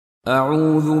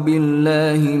أعوذ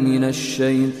بالله من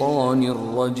الشيطان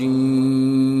الرجيم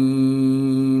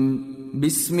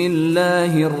بسم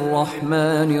الله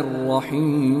الرحمن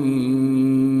الرحيم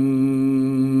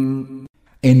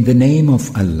In the name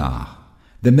of Allah,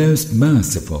 the most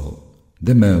merciful,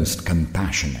 the most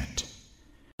compassionate.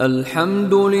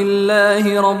 الحمد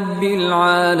لله رب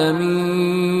العالمين.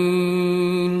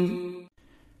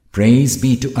 Praise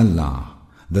be to Allah,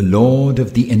 the Lord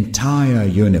of the entire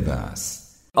universe.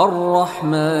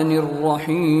 الرحمن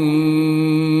الرحيم.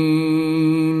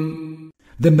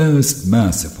 The most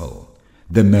merciful,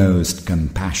 the most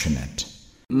compassionate.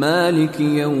 مالك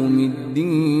يوم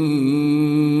الدين.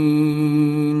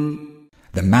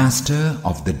 The master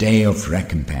of the day of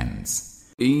recompense.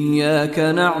 إياك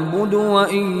نعبد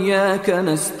وإياك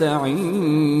نستعين.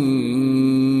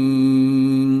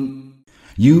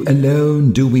 You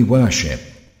alone do we worship,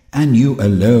 and you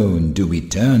alone do we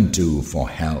turn to for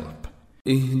help.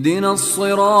 اهدنا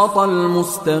الصراط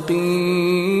المستقيم.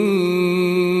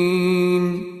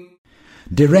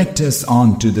 Direct us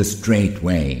on to the straight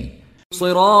way.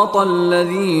 صراط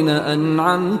الذين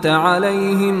أنعمت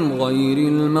عليهم غير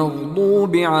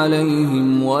المغضوب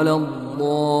عليهم ولا الضالين.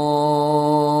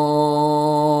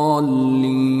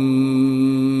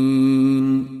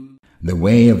 The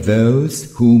way of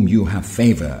those whom you have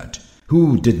favored,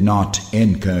 who did not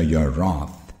incur your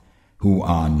wrath, who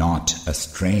are not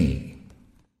astray.